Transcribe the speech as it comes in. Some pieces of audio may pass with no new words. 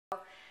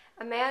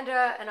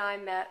Amanda and I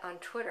met on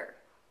Twitter.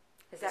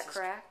 Is that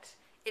correct?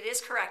 It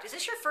is correct. Is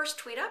this your first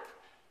tweet up,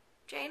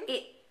 Jane?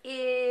 It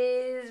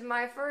is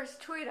my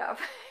first tweet up.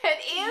 It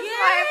is Yay!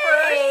 my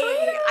first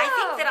tweet up. I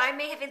think that I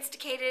may have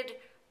instigated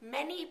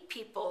many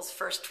people's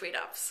first tweet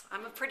ups.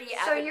 I'm a pretty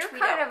avid So you're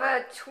tweet kind of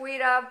upper. a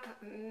tweet up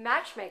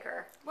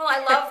matchmaker. Well,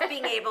 I love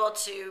being able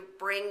to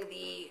bring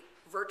the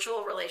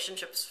virtual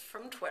relationships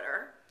from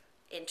Twitter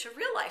into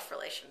real life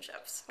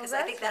relationships, because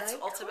I think that's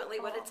really ultimately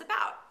cool. what it's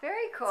about.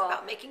 Very cool. It's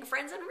about making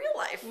friends in real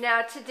life.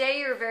 Now, today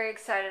you're very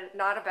excited,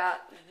 not about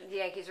the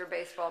Yankees or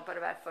baseball, but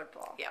about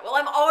football. Yeah, well,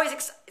 I'm always,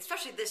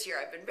 especially this year,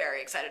 I've been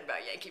very excited about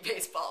Yankee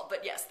baseball.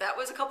 But yes, that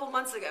was a couple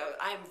months ago.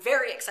 I'm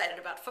very excited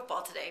about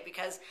football today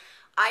because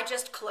I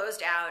just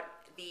closed out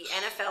the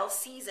NFL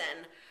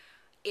season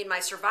in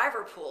my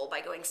survivor pool by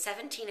going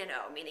 17-0,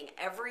 meaning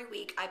every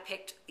week I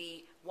picked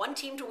the one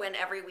team to win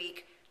every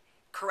week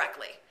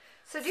correctly.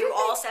 So through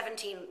all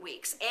 17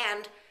 weeks.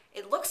 And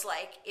it looks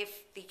like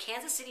if the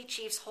Kansas City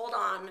Chiefs hold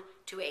on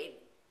to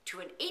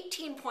an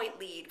 18-point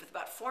lead with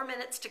about 4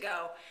 minutes to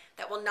go,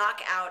 that will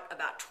knock out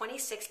about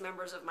 26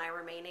 members of my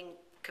remaining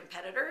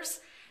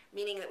competitors,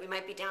 meaning that we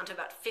might be down to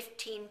about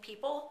 15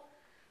 people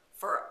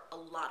for a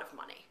lot of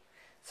money.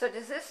 So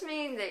does this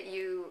mean that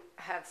you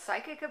have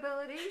psychic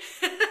abilities?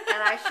 And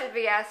I should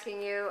be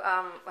asking you,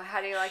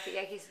 how do you like the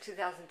Yankees in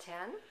 2010?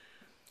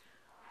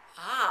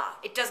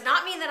 It does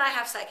not mean that I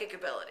have psychic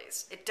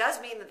abilities. It does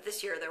mean that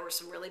this year there were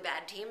some really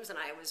bad teams and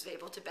I was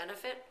able to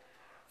benefit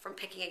from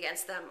picking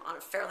against them on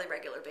a fairly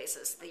regular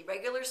basis. The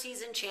regular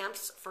season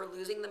champs for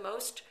losing the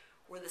most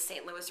were the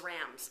St. Louis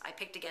Rams. I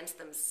picked against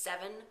them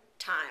 7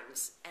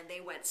 times and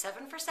they went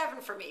 7 for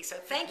 7 for me. So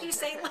thank you,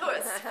 St.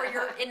 Louis, for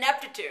your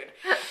ineptitude.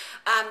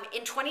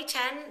 In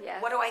 2010,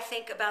 Yes. What do I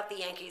think about the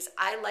Yankees?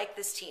 I like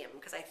this team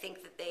because I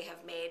think that they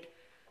have made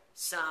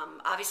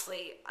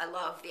obviously, I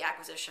love the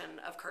acquisition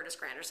of Curtis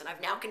Granderson.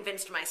 I've now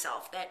convinced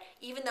myself that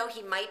even though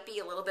he might be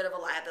a little bit of a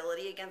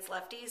liability against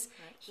lefties,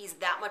 he's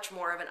that much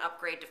more of an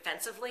upgrade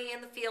defensively in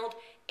the field.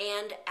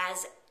 And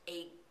as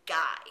a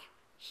guy,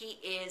 he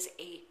is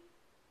a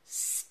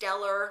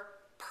stellar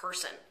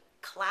person,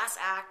 class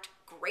act,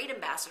 great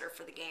ambassador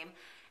for the game.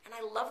 And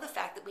I love the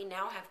fact that we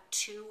now have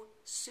 2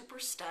 super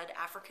stud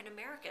African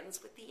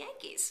Americans with the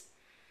Yankees.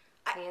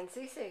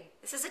 PNCC.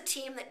 This is a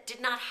team that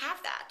did not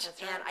have that,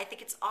 That's right. and I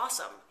think it's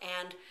awesome.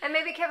 And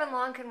maybe Kevin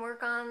Long can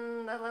work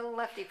on the little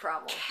lefty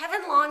problem.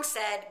 Kevin Long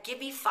said, give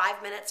me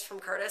 5 minutes from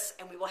Curtis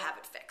and we will have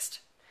it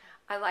fixed.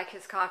 I like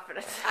his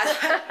confidence.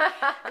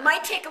 It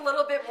might take a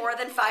little bit more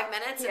than 5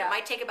 minutes. Yeah. It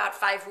might take about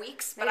 5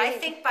 weeks, but I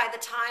think by the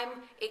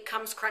time it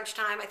comes crunch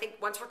time, I think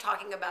once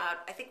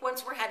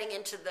we're heading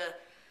into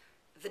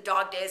the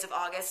dog days of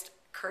August,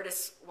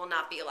 Curtis will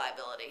not be a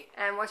liability.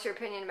 And what's your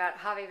opinion about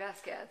Javi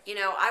Vasquez? You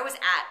know, I was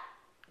at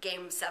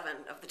Game 7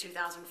 of the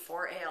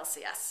 2004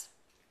 ALCS.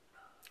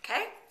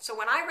 Okay? So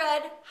when I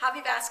read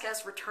Javi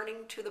Vasquez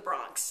returning to the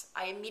Bronx,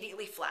 I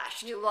immediately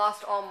flashed. You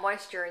lost all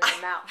moisture in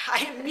your mouth.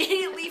 I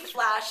immediately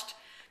flashed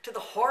to the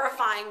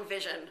horrifying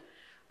vision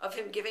of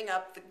him giving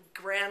up the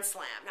grand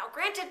slam. Now,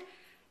 granted,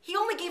 he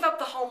only gave up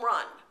the home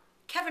run.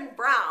 Kevin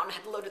Brown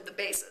had loaded the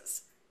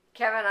bases.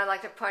 Kevin, I'd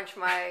like to punch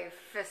my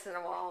fist in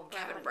the wall.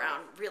 Kevin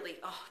Brown, really,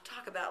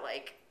 talk about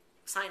like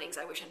signings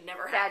I wish had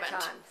never Bad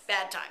happened. times.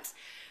 Bad times.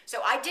 So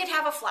I did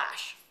have a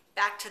flash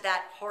back to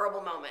that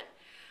horrible moment.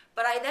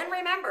 But I then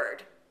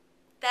remembered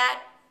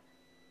that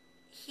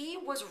he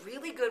was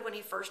really good when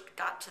he first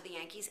got to the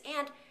Yankees,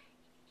 and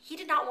he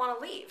did not want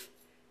to leave.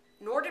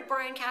 Nor did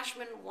Brian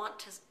Cashman want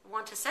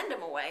to send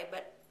him away,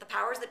 but the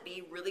powers that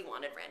be really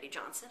wanted Randy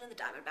Johnson, and the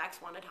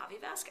Diamondbacks wanted Javi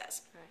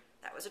Vasquez. Right.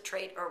 That was a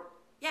trade,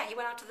 he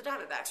went out to the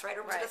Diamondbacks, right?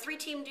 Or was it a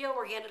 3-team deal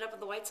where he ended up with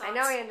the White Sox? I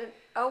know he ended.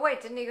 Oh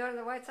wait, didn't he go to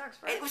the White Sox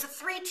first? It was a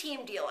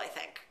 3-team deal, I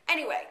think.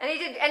 Anyway. And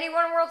he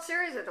won a World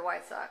Series with the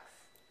White Sox.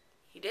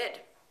 He did.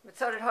 But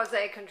so did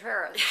Jose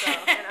Contreras. So,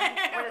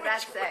 what does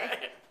that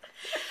say?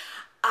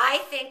 I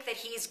think that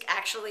he's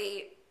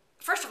actually,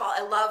 first of all,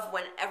 I love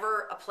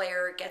whenever a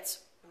player gets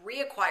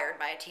reacquired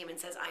by a team and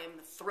says, I am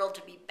thrilled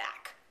to be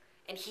back.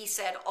 And he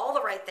said all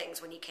the right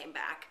things when he came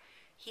back.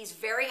 He's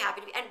very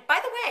happy to be, and by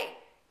the way,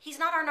 he's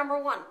not our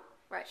number 1.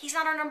 Right. He's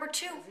not our number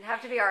 2. Doesn't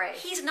have to be our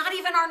age. He's not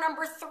even our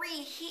number 3.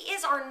 He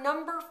is our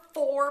number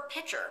 4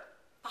 pitcher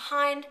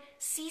behind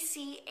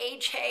CC,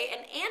 AJ,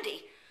 and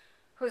Andy.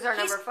 Who's our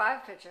number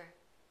 5 pitcher?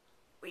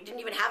 We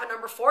didn't even have a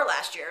number 4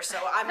 last year, so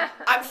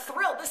I'm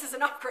thrilled. This is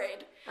an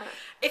upgrade.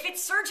 If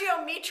it's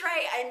Sergio Mitre,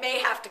 I may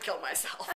have to kill myself.